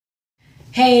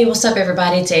Hey, what's up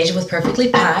everybody? It's Asia with Perfectly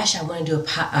Posh. I want to do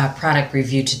a product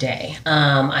review today.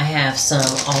 I have some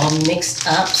all mixed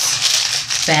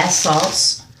ups bath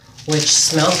salts, which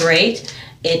smell great.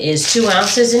 It is 2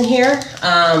 ounces in here.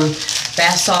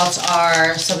 Bath salts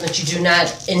are something that you do not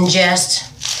ingest,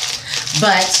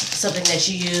 but something that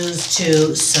you use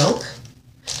to soak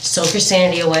your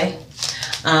sanity away.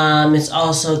 It's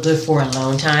also good for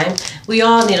alone time. We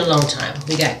all need alone time.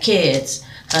 We got kids,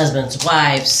 husbands,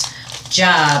 wives,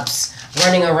 jobs,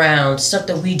 running around, stuff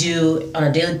that we do on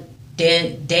a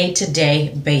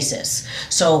day-to-day basis.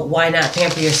 So why not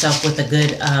pamper yourself with a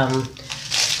good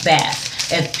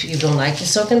bath? If you don't like the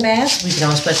soaking bath, we can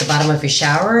always put at the bottom of your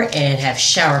shower and have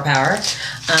shower power.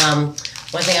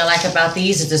 One thing I like about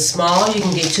these is it's small. You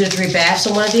can get 2 to 3 baths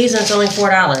in one of these, and it's only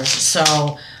 $4.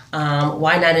 So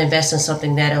why not invest in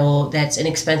something that's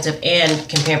inexpensive and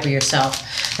can pamper yourself?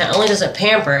 Not only does it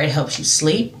pamper, it helps you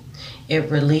sleep. It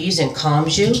relieves and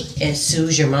calms you. It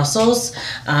soothes your muscles.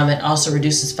 It also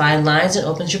reduces fine lines and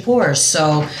opens your pores.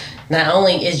 So not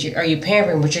only are you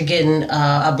pampering, but you're getting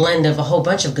a blend of a whole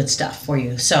bunch of good stuff for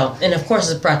you. So, and of course,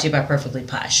 it's brought to you by Perfectly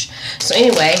Posh. So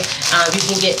anyway, you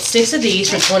can get 6 of these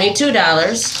for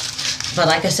 $22. But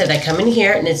like I said, they come in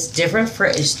here, and it's different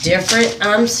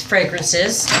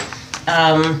fragrances.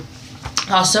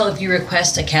 Also, if you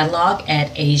request a catalog at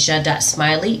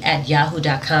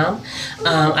asia.smiley@yahoo.com,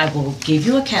 I will give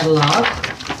you a catalog,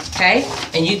 okay?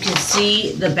 And you can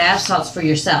see the bath salts for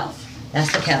yourself.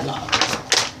 That's the catalog.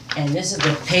 And this is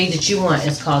the page that you want.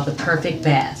 It's called The Perfect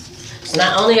Bath. So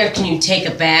not only can you take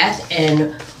a bath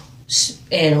and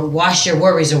wash your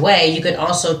worries away, you can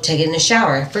also take it in the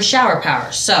shower for shower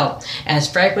power. So it has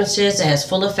fragrances, it has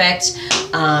full effects,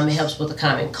 it helps with the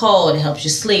common cold, it helps you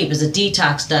sleep, it's a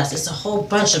detox dust, it's a whole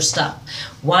bunch of stuff.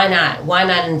 Why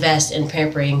not invest in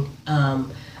pampering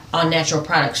on natural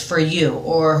products for you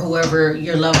or whoever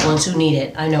your loved ones who need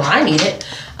it? I know I need it.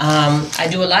 I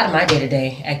do a lot of my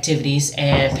day-to-day activities,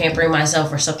 and pampering myself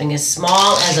for something as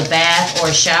small as a bath or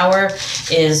a shower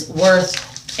is worth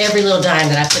every little dime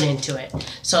that I put into it.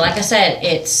 So like I said,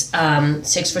 it's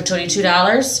 6 for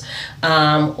 $22.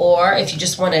 Or if you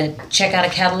just want to check out a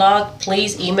catalog,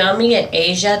 please email me at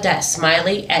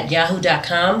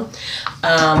asia.smiley@yahoo.com.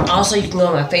 Also, you can go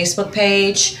on my Facebook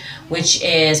page, which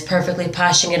is Perfectly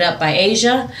Poshing It Up by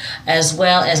Asia, as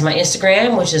well as my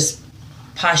Instagram, which is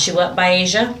Posh You Up by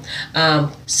Asia.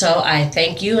 So I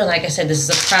thank you, and like I said, this is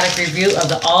a product review of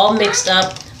the all mixed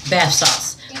up bath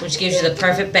salts, which gives you the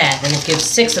perfect bath, and it gives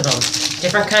 6 of them,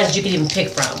 different kinds you can even pick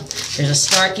from. There's a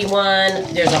snarky one.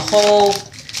 There's a whole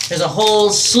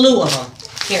slew of them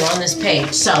here on this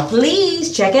page. So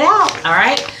please check it out. All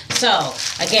right. So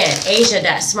again,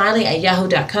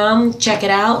 asia.smiley@yahoo.com. Check it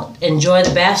out. Enjoy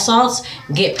the bath salts.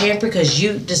 Get pampered because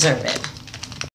you deserve it.